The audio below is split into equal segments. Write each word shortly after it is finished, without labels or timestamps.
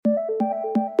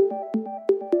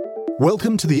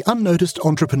Welcome to The Unnoticed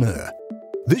Entrepreneur.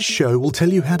 This show will tell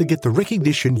you how to get the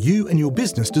recognition you and your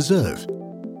business deserve.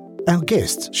 Our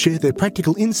guests share their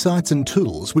practical insights and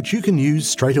tools which you can use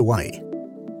straight away.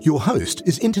 Your host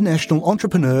is international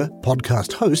entrepreneur,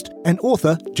 podcast host, and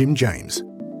author Jim James.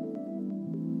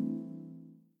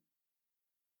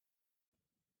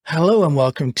 Hello and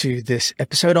welcome to this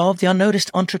episode of The Unnoticed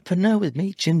Entrepreneur with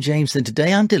me, Jim James. And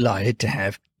today I'm delighted to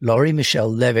have Lori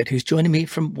Michelle Leavitt, who's joining me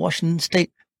from Washington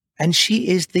State. And she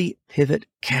is the Pivot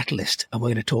Catalyst. And we're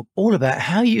going to talk all about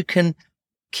how you can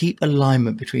keep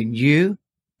alignment between you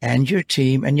and your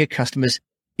team and your customers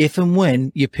if and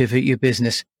when you pivot your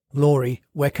business. Lori,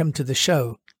 welcome to the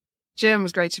show. Jim,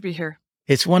 it's great to be here.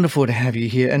 It's wonderful to have you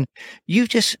here. And you've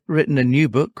just written a new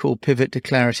book called Pivot to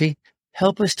Clarity.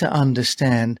 Help us to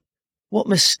understand what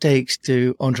mistakes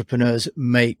do entrepreneurs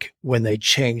make when they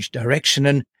change direction,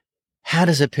 and how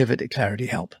does a pivot to clarity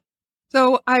help?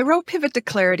 So I wrote Pivot to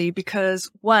Clarity because,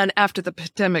 one, after the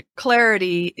pandemic,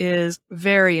 clarity is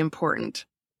very important.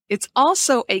 It's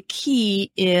also a key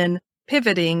in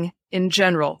pivoting in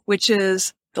general, which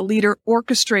is the leader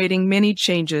orchestrating many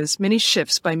changes, many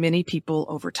shifts by many people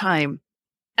over time.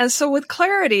 And so with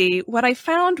clarity, what I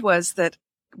found was that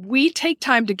we take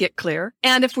time to get clear.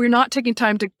 And if we're not taking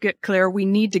time to get clear, we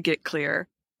need to get clear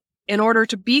in order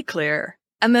to be clear.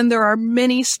 And then there are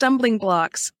many stumbling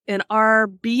blocks in our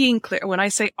being clear. When I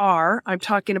say our, I'm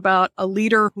talking about a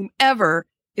leader, whomever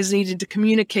is needed to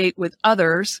communicate with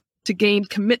others to gain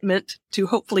commitment to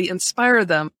hopefully inspire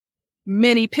them.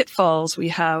 Many pitfalls we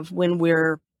have when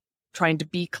we're trying to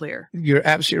be clear. You're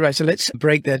absolutely right. So let's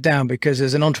break that down, because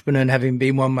as an entrepreneur, and having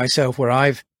been one myself where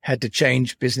I've had to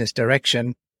change business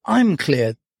direction, I'm clear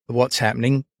of what's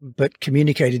happening, but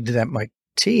communicating to that my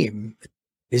team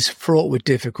is fraught with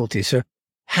difficulty. So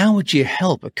how would you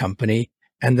help a company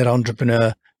and that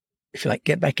entrepreneur, if you like,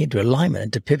 get back into alignment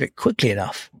and to pivot quickly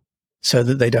enough so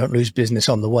that they don't lose business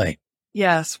on the way?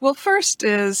 Yes. Well, first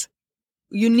is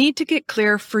you need to get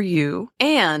clear for you.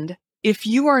 And if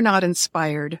you are not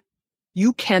inspired,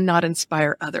 you cannot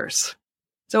inspire others.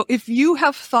 So if you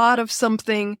have thought of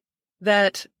something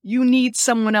that you need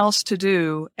someone else to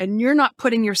do and you're not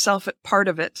putting yourself at part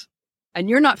of it and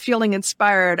you're not feeling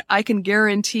inspired, I can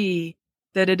guarantee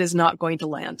that it is not going to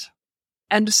land.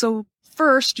 And so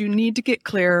first, you need to get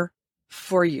clear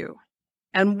for you.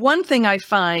 And one thing I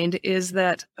find is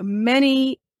that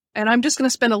many, and I'm just going to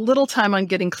spend a little time on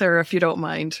getting clear if you don't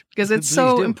mind, because it's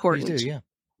so important. Please do, yeah.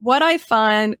 What I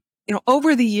find,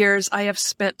 over the years, I have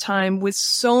spent time with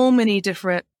so many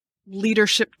different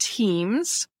leadership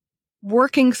teams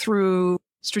working through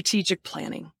strategic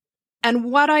planning. And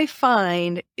what I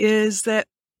find is that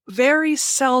very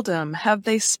seldom have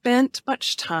they spent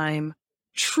much time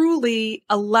truly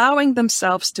allowing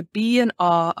themselves to be in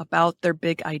awe about their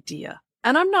big idea.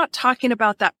 And I'm not talking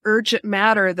about that urgent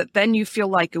matter that then you feel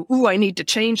like, ooh, I need to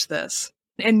change this.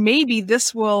 And maybe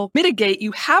this will mitigate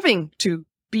you having to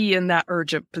be in that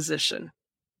urgent position.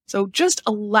 So just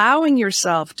allowing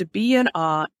yourself to be in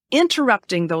awe,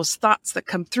 interrupting those thoughts that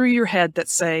come through your head that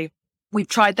say, we've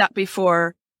tried that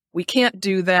before. We can't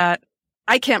do that.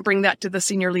 I can't bring that to the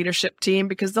senior leadership team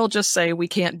because they'll just say, we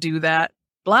can't do that.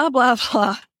 Blah, blah,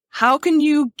 blah. How can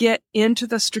you get into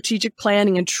the strategic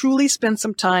planning and truly spend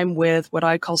some time with what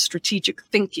I call strategic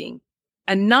thinking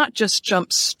and not just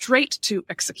jump straight to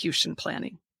execution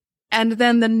planning? And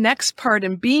then the next part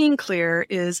in being clear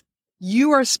is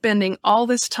you are spending all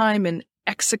this time in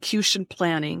execution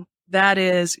planning. That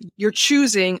is, you're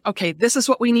choosing, okay, this is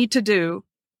what we need to do.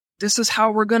 This is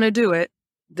how we're going to do it.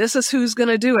 This is who's going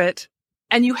to do it.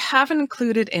 And you haven't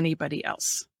included anybody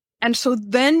else. And so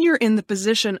then you're in the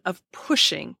position of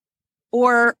pushing,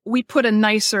 or we put a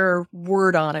nicer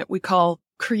word on it. We call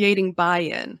creating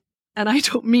buy-in. And I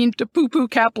don't mean to poo-poo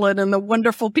Kaplan and the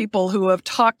wonderful people who have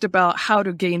talked about how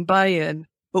to gain buy-in,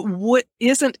 but what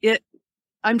isn't it?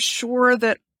 I'm sure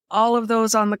that all of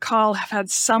those on the call have had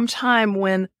some time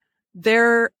when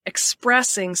they're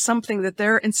expressing something that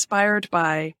they're inspired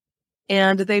by,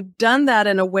 and they've done that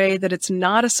in a way that it's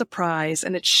not a surprise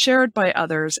and it's shared by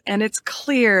others and it's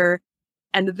clear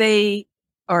and they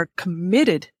are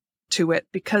committed to it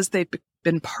because they've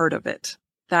been part of it.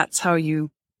 That's how you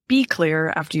be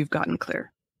clear after you've gotten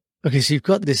clear. Okay, so you've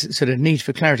got this sort of need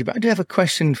for clarity, but I do have a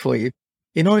question for you.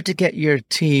 In order to get your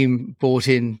team bought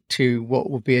into what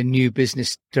will be a new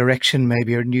business direction,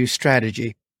 maybe a new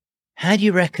strategy, how do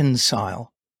you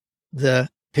reconcile the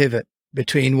pivot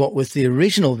between what was the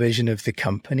original vision of the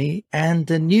company and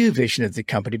the new vision of the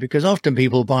company? Because often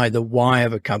people buy the why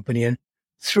of a company, and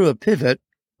through a pivot,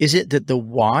 is it that the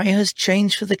why has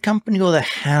changed for the company or the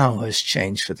how has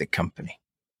changed for the company?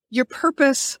 Your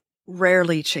purpose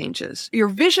rarely changes. Your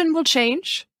vision will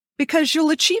change because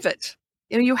you'll achieve it.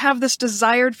 You have this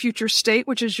desired future state,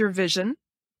 which is your vision,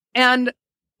 and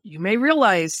you may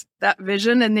realize that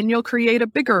vision, and then you'll create a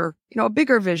bigger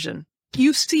vision.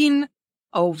 You've seen,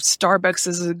 Starbucks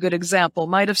is a good example,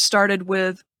 might have started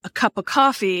with a cup of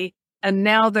coffee, and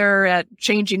now they're at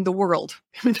changing the world.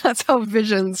 I mean, that's how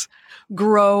visions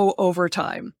grow over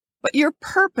time. But your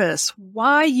purpose,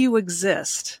 why you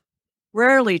exist,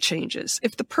 rarely changes.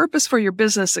 If the purpose for your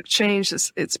business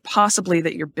changes, it's possibly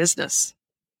that your business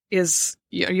is,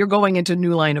 you're going into a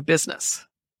new line of business.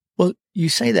 Well, you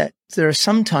say that there are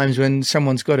some times when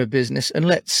someone's got a business, and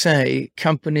let's say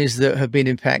companies that have been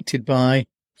impacted by,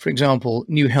 for example,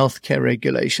 new healthcare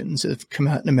regulations that have come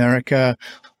out in America,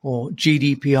 or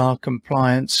GDPR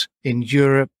compliance in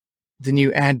Europe, the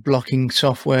new ad blocking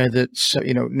software that's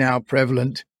now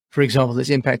prevalent, for example, that's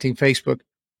impacting Facebook.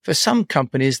 For some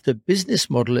companies, the business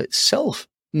model itself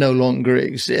no longer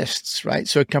exists, right?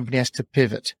 So a company has to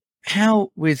pivot. How,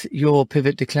 with your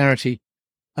pivot to clarity,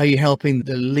 are you helping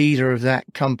the leader of that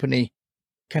company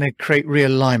kind of create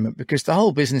realignment? Because the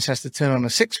whole business has to turn on a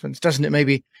sixpence, doesn't it?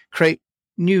 Maybe create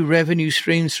new revenue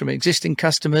streams from existing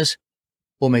customers,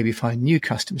 or maybe find new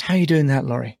customers. How are you doing that,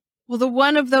 Lori? Well, the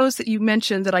one of those that you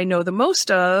mentioned that I know the most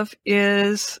of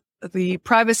is the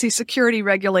privacy security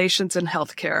regulations in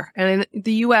healthcare. And in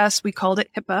the US, we called it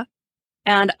HIPAA.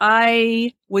 And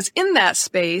I was in that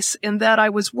space in that I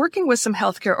was working with some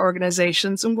healthcare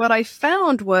organizations. And what I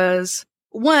found was,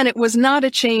 one, it was not a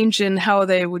change in how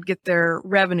they would get their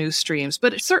revenue streams,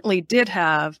 but it certainly did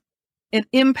have an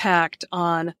impact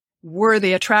on, were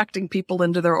they attracting people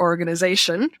into their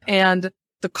organization and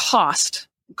the cost,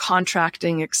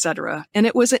 contracting, et cetera. And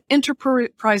it was an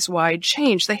enterprise-wide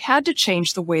change. They had to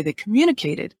change the way they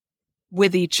communicated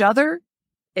with each other,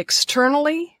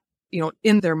 externally,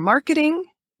 in their marketing,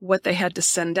 what they had to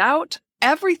send out.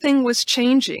 Everything was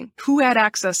changing. Who had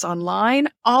access online?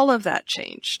 All of that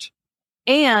changed.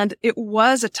 And it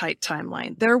was a tight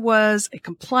timeline. There was a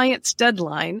compliance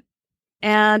deadline,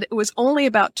 and it was only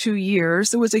about 2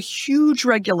 years. There was a huge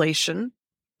regulation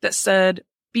that said,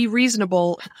 be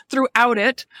reasonable throughout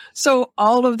it. So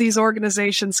all of these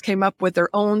organizations came up with their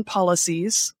own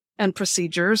policies and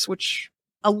procedures, which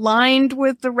aligned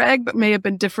with the reg, but may have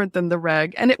been different than the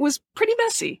reg. And it was pretty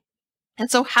messy.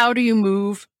 And so how do you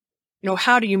move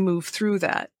through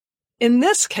that? In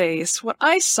this case, what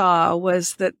I saw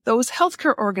was that those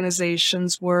healthcare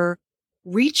organizations were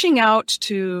reaching out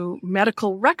to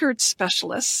medical records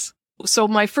specialists. So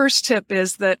my first tip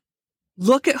is that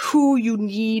look at who you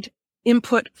need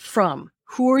input from.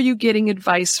 Who are you getting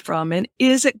advice from? And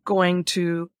is it going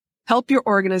to help your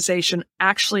organization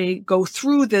actually go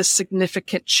through this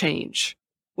significant change,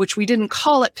 which we didn't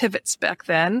call it pivots back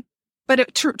then, but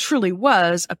it truly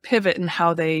was a pivot in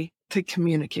how they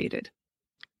communicated.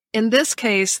 In this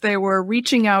case, they were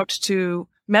reaching out to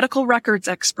medical records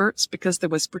experts because there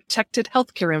was protected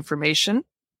healthcare information,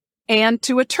 and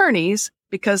to attorneys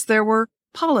because there were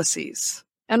policies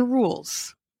and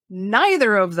rules.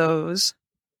 Neither of those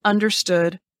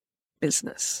understood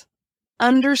business,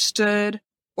 understood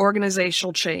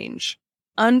organizational change,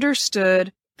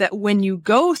 understood that when you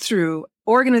go through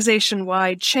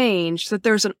organization-wide change, that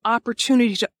there's an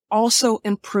opportunity to also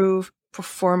improve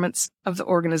performance of the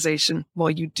organization while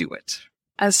you do it.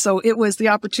 And so it was the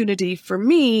opportunity for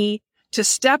me to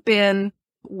step in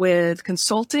with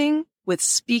consulting, with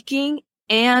speaking,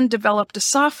 and developed a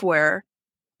software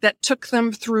that took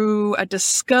them through a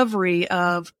discovery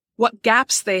of what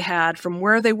gaps they had from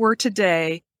where they were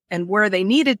today and where they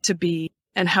needed to be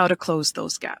and how to close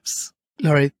those gaps.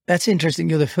 Lori, that's interesting.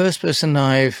 You're the first person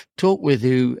I've talked with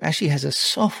who actually has a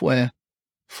software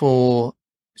for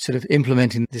sort of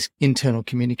implementing this internal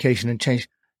communication and change.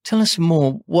 Tell us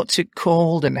more. What's it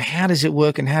called and how does it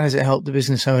work and how does it help the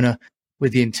business owner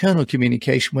with the internal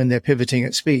communication when they're pivoting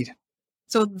at speed?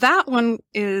 So that one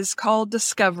is called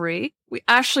Discovery. We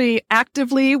actually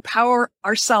actively power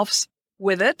ourselves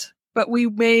with it, but we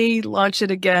may launch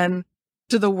it again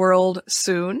to the world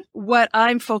soon. What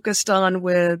I'm focused on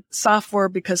with software,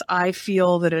 because I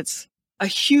feel that it's a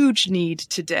huge need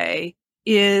today,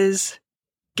 is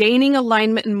gaining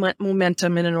alignment and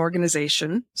momentum in an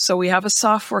organization. So we have a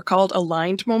software called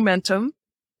Aligned Momentum,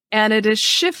 and it is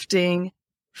shifting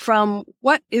from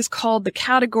what is called the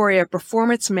category of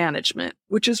performance management,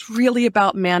 which is really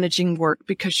about managing work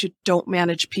because you don't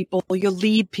manage people, you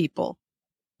lead people.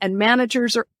 And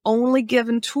managers are only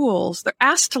given tools. They're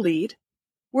asked to lead.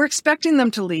 We're expecting them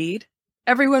to lead.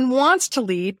 Everyone wants to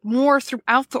lead more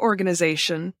throughout the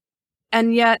organization,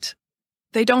 and yet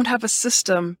they don't have a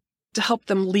system to help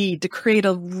them lead, to create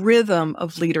a rhythm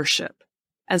of leadership.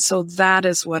 And so that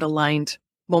is what aligned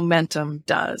momentum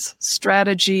does.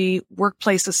 Strategy,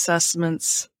 workplace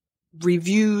assessments,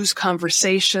 reviews,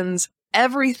 conversations,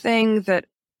 everything that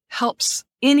helps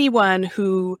anyone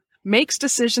who makes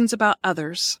decisions about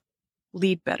others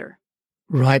lead better.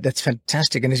 Right. That's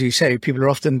fantastic. And as you say, people are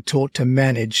often taught to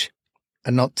manage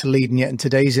and not to lead. And yet in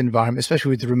today's environment,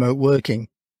 especially with the remote working,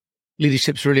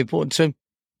 leadership's really important. So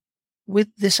with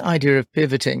this idea of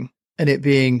pivoting and it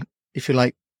being, if you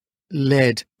like,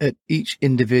 led at each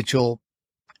individual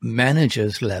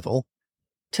manager's level,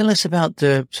 tell us about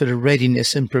the sort of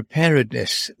readiness and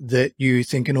preparedness that you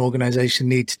think an organization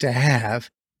needs to have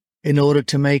in order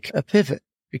to make a pivot.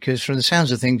 Because from the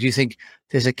sounds of things, you think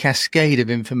there's a cascade of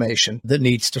information that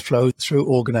needs to flow through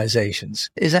organizations.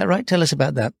 Is that right? Tell us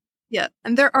about that. Yeah.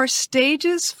 And there are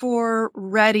stages for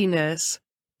readiness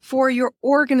for your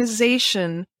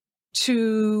organization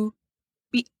to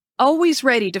be always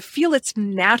ready, to feel it's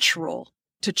natural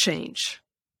to change.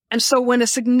 And so when a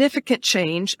significant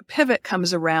change, a pivot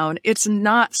comes around, it's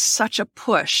not such a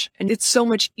push and it's so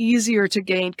much easier to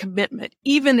gain commitment,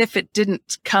 even if it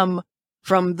didn't come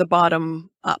from the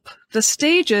bottom up. The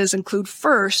stages include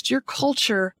first, your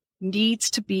culture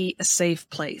needs to be a safe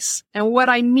place. And what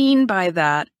I mean by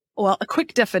that, well, a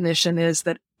quick definition is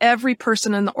that every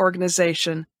person in the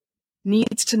organization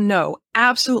needs to know,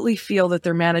 absolutely feel that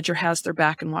their manager has their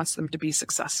back and wants them to be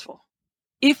successful.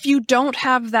 If you don't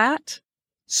have that,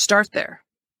 start there.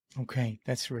 Okay,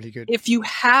 that's really good. If you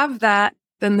have that,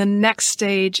 then the next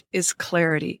stage is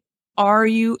clarity. Are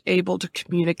you able to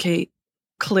communicate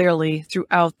clearly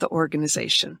throughout the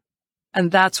organization? And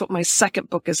that's what my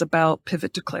second book is about,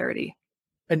 Pivot to Clarity.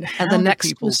 And the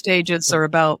next two stages are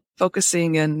about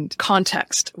focusing and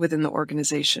context within the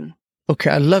organization. Okay,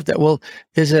 I love that. Well,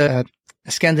 there's a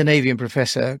Scandinavian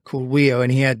professor called Weo,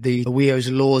 and he had the Weo's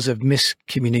laws of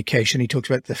miscommunication. He talks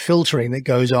about the filtering that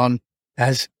goes on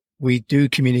as we do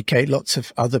communicate. Lots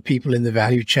of other people in the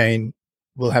value chain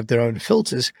will have their own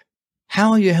filters.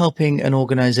 How are you helping an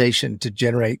organization to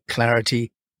generate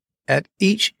clarity at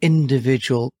each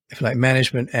individual, if you like,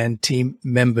 management and team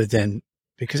member then?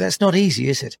 Because that's not easy,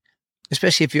 is it?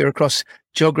 Especially if you're across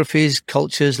geographies,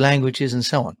 cultures, languages, and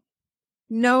so on.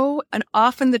 No, and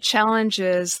often the challenge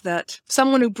is that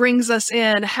someone who brings us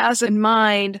in has in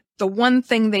mind the one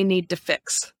thing they need to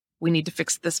fix. We need to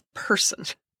fix this person,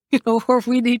 or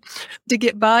we need to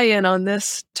get buy-in on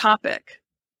this topic,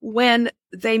 when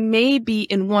they may be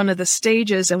in one of the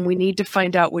stages and we need to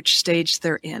find out which stage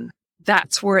they're in.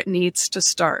 That's where it needs to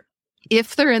start.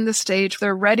 If they're in the stage,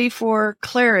 they're ready for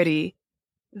clarity,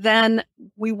 then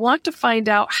we want to find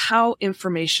out how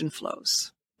information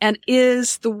flows. And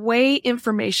is the way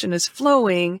information is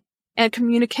flowing and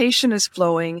communication is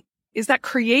flowing, is that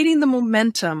creating the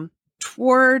momentum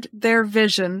toward their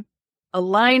vision,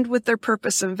 aligned with their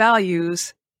purpose and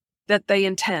values that they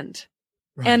intend?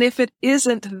 Right. And if it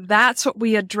isn't, that's what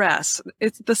we address.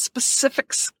 It's the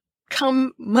specifics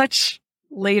come much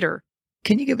later.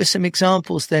 Can you give us some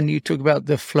examples then? You talk about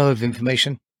the flow of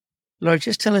information. Lori,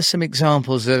 just tell us some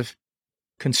examples of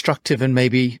constructive and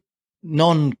maybe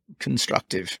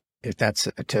non-constructive, if that's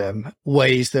a term,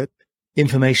 ways that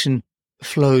information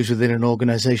flows within an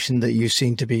organization that you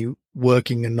seem to be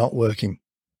working and not working.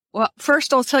 Well,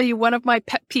 first I'll tell you one of my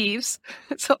pet peeves.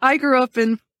 So I grew up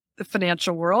in the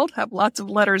financial world, have lots of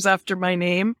letters after my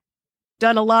name,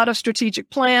 done a lot of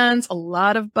strategic plans, a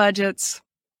lot of budgets,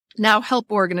 now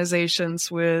help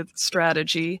organizations with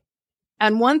strategy.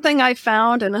 And one thing I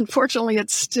found, and unfortunately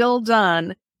it's still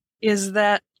done, is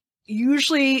that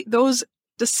usually those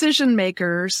decision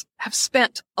makers have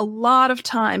spent a lot of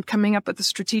time coming up with a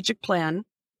strategic plan.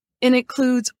 It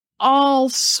includes all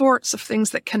sorts of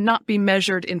things that cannot be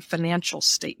measured in financial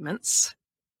statements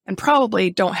and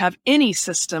probably don't have any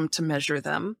system to measure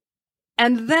them.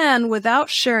 And then without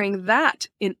sharing that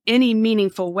in any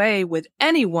meaningful way with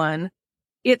anyone,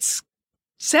 it's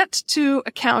set to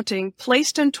accounting,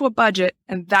 placed into a budget,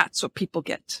 and that's what people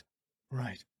get.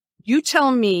 Right. You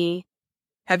tell me,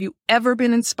 have you ever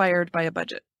been inspired by a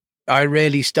budget? I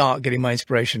rarely start getting my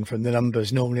inspiration from the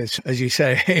numbers. Normally, as you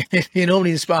say, you're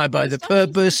normally inspired by the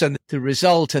purpose and the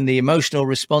result and the emotional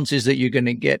responses that you're going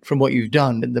to get from what you've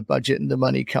done, and the budget and the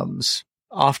money comes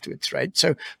afterwards, right?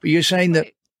 So, but you're saying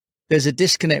that there's a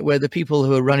disconnect where the people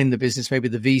who are running the business, maybe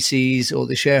the VCs or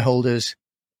the shareholders,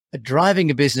 are driving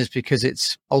a business because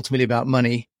it's ultimately about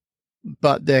money,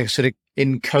 but they're sort of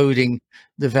encoding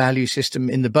the value system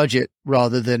in the budget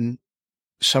rather than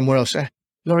somewhere else.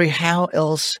 Lori, how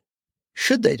else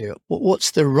should they do it?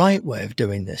 What's the right way of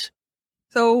doing this?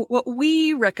 So what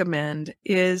we recommend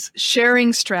is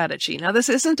sharing strategy. Now, this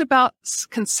isn't about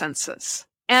consensus.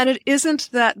 And it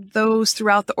isn't that those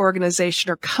throughout the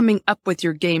organization are coming up with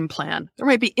your game plan. There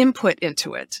might be input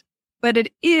into it, but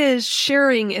it is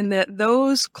sharing in that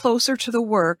those closer to the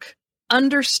work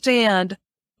understand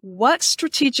what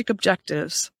strategic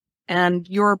objectives and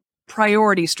your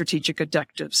priority strategic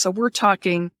objectives. So we're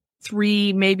talking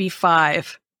 3, maybe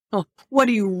 5. Oh, what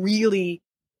are you really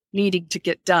needing to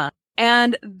get done?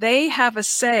 And they have a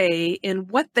say in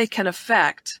what they can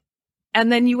affect. And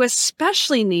then you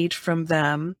especially need from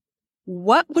them,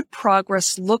 what would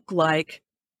progress look like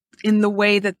in the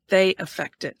way that they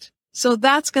affect it? So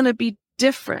that's going to be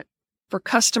different for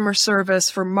customer service,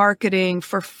 for marketing,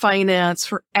 for finance,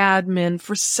 for admin,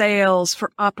 for sales,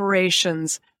 for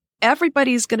operations.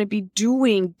 Everybody's going to be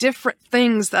doing different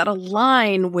things that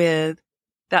align with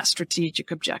that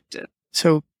strategic objective.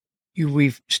 So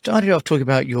we've started off talking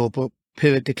about your book,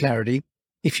 Pivot to Clarity.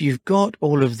 If you've got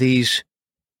all of these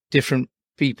different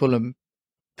people and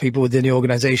people within the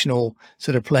organization all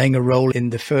sort of playing a role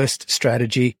in the first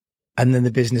strategy and then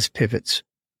the business pivots,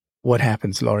 what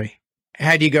happens, Lori?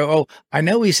 How do you go, oh, I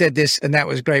know we said this and that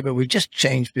was great, but we've just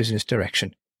changed business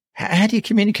direction. How do you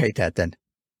communicate that then?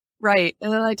 Right.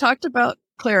 And then I talked about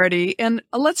clarity, and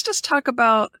let's just talk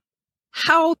about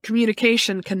how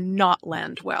communication can not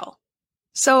land well.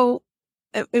 So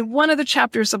in one of the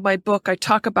chapters of my book, I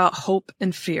talk about hope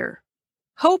and fear.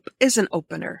 Hope is an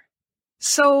opener.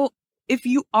 So if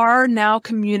you are now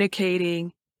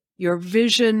communicating your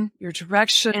vision, your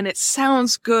direction, and it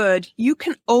sounds good, you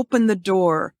can open the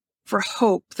door for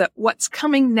hope that what's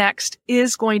coming next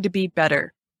is going to be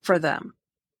better for them.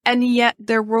 And yet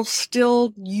there will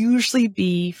still usually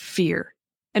be fear.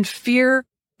 And fear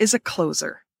is a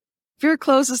closer. Fear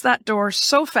closes that door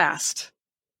so fast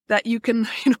that you can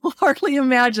hardly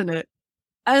imagine it.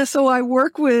 And so I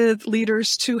work with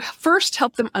leaders to first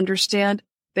help them understand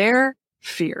their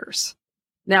fears.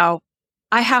 Now,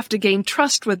 I have to gain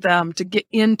trust with them to get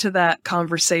into that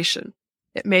conversation.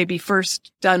 It may be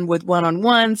first done with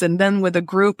one-on-ones and then with a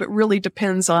group. It really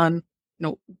depends on,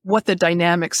 what the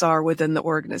dynamics are within the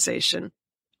organization.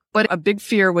 But a big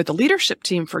fear with the leadership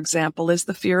team, for example, is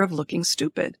the fear of looking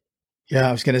stupid. Yeah,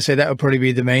 I was going to say that would probably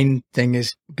be the main thing,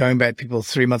 is going back to people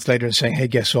 3 months later and saying, hey,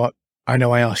 guess what? I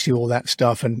know I asked you all that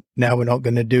stuff and now we're not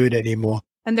going to do it anymore.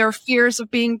 And there are fears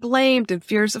of being blamed and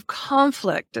fears of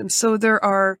conflict. And so there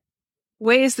are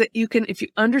ways that you can, if you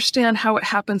understand how it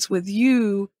happens with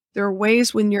you, there are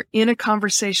ways when you're in a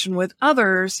conversation with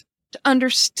others to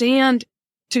understand,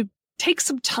 to take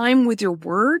some time with your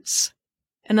words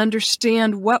and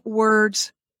understand what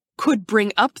words could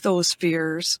bring up those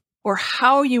fears or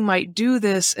how you might do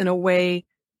this in a way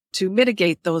to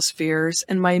mitigate those fears.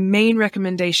 And my main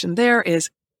recommendation there is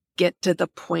get to the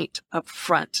point up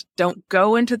front. Don't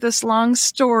go into this long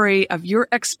story of your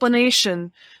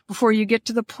explanation before you get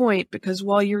to the point, because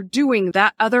while you're doing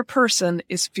that, other person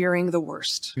is fearing the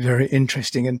worst. Very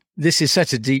interesting. And this is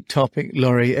such a deep topic,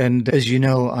 Lori. And as you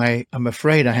know, I'm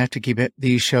afraid I have to keep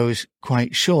these shows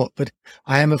quite short, but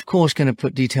I am, of course, going to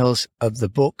put details of the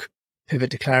book,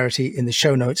 Pivot to Clarity, in the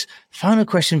show notes. Final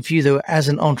question for you, though, as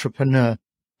an entrepreneur,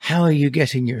 how are you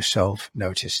getting yourself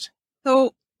noticed?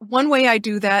 So one way I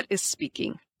do that is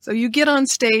speaking. So you get on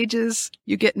stages,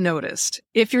 you get noticed.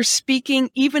 If you're speaking,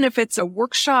 even if it's a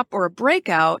workshop or a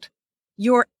breakout,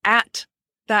 you're at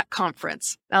that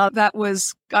conference. Now that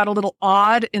got a little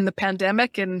odd in the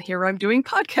pandemic, and here I'm doing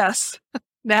podcasts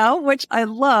now, which I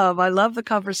love. I love the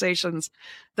conversations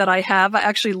that I have. I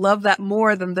actually love that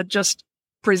more than the just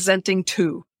presenting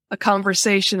to. A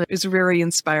conversation is very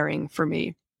inspiring for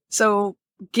me. So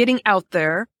getting out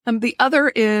there. And the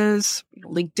other is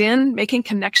LinkedIn, making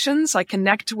connections. I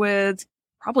connect with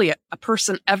probably a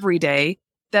person every day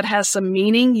that has some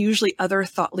meaning, usually other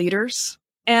thought leaders.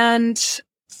 And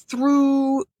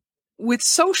with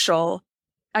social,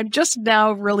 I'm just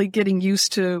now really getting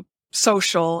used to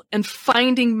social and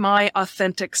finding my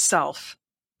authentic self,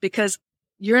 because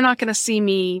you're not going to see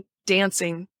me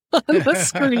dancing on the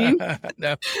screen.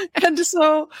 No. And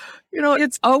so,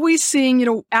 it's always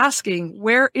seeing, asking,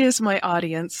 where is my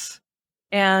audience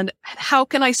and how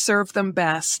can I serve them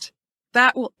best?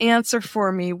 That will answer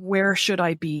for me, where should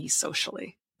I be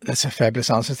socially? That's a fabulous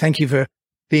answer. Thank you for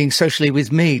being socially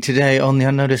with me today on the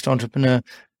Unnoticed Entrepreneur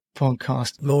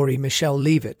podcast. Lori Michelle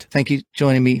Leavitt. Thank you for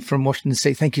joining me from Washington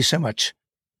State. Thank you so much.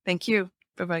 Thank you.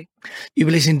 Bye-bye. You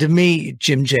were listening to me,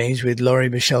 Jim James, with Lori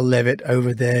Michelle Leavitt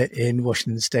over there in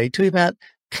Washington State, talking about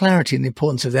clarity and the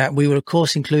importance of that. We will, of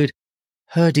course, include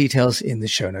her details in the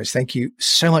show notes. Thank you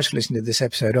so much for listening to this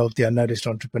episode of The Unnoticed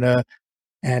Entrepreneur.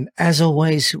 And as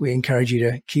always, we encourage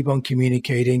you to keep on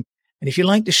communicating. And if you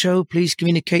like the show, please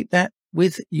communicate that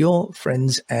with your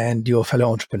friends and your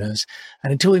fellow entrepreneurs.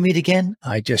 And until we meet again,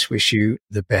 I just wish you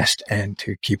the best and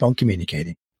to keep on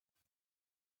communicating.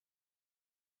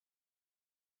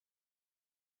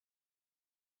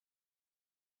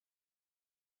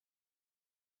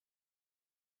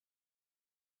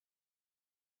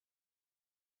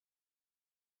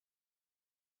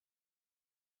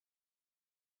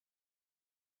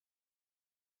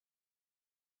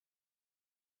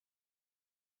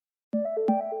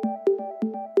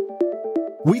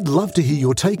 We'd love to hear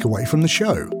your takeaway from the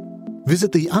show.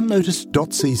 Visit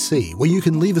theunnoticed.cc where you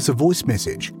can leave us a voice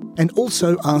message and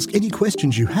also ask any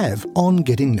questions you have on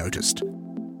getting noticed.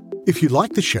 If you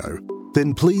like the show,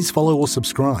 then please follow or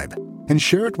subscribe and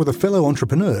share it with a fellow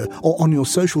entrepreneur or on your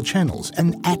social channels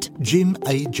and at Jim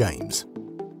A. James.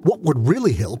 What would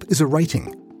really help is a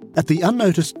rating. At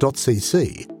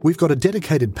theunnoticed.cc, we've got a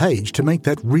dedicated page to make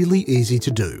that really easy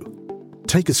to do.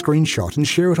 Take a screenshot and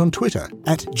share it on Twitter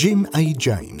at Jim A.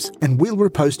 James, and we'll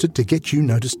repost it to get you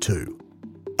noticed too.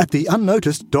 At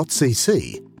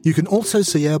theunnoticed.cc, you can also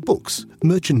see our books,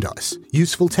 merchandise,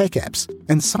 useful tech apps,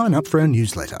 and sign up for our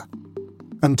newsletter.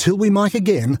 Until we mic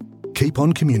again, keep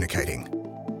on communicating.